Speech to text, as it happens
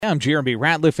I'm Jeremy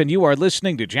Ratliff, and you are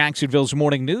listening to Jacksonville's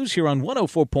Morning News here on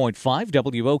 104.5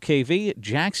 WOKV,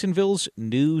 Jacksonville's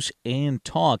News and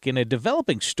Talk. In a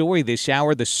developing story this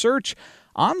hour, the search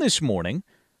on this morning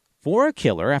for a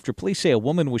killer after police say a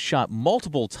woman was shot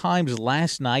multiple times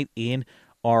last night in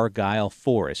Argyle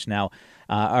Forest. Now,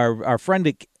 our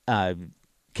friend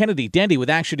Kennedy Dendy with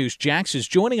Action News Jax is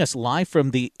joining us live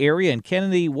from the area. And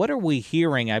Kennedy, what are we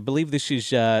hearing? I believe this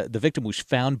is the victim was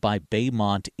found by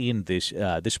Baymont in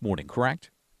this morning, correct?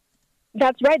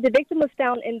 That's right. The victim was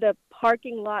found in the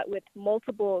parking lot with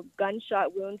multiple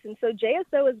gunshot wounds. And so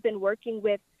JSO has been working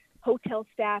with hotel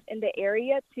staff in the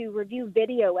area to review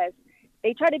video as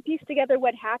they try to piece together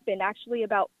what happened. Actually,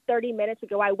 about 30 minutes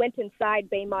ago, I went inside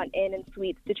Baymont Inn and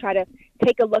Suites to try to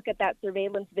take a look at that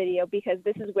surveillance video because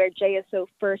this is where JSO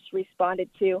first responded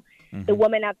to. The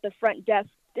woman at the front desk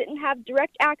didn't have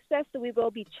direct access, so we will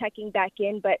be checking back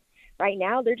in. But right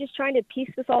now, they're just trying to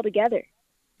piece this all together.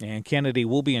 And Kennedy,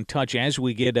 we'll be in touch as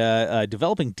we get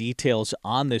developing details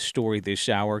on this story this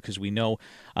hour because we know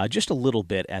just a little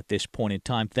bit at this point in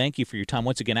time. Thank you for your time.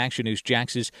 Once again, Action News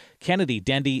Jax's Kennedy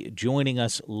Dendy joining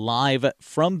us live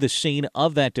from the scene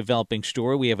of that developing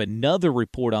story. We have another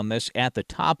report on this at the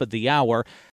top of the hour.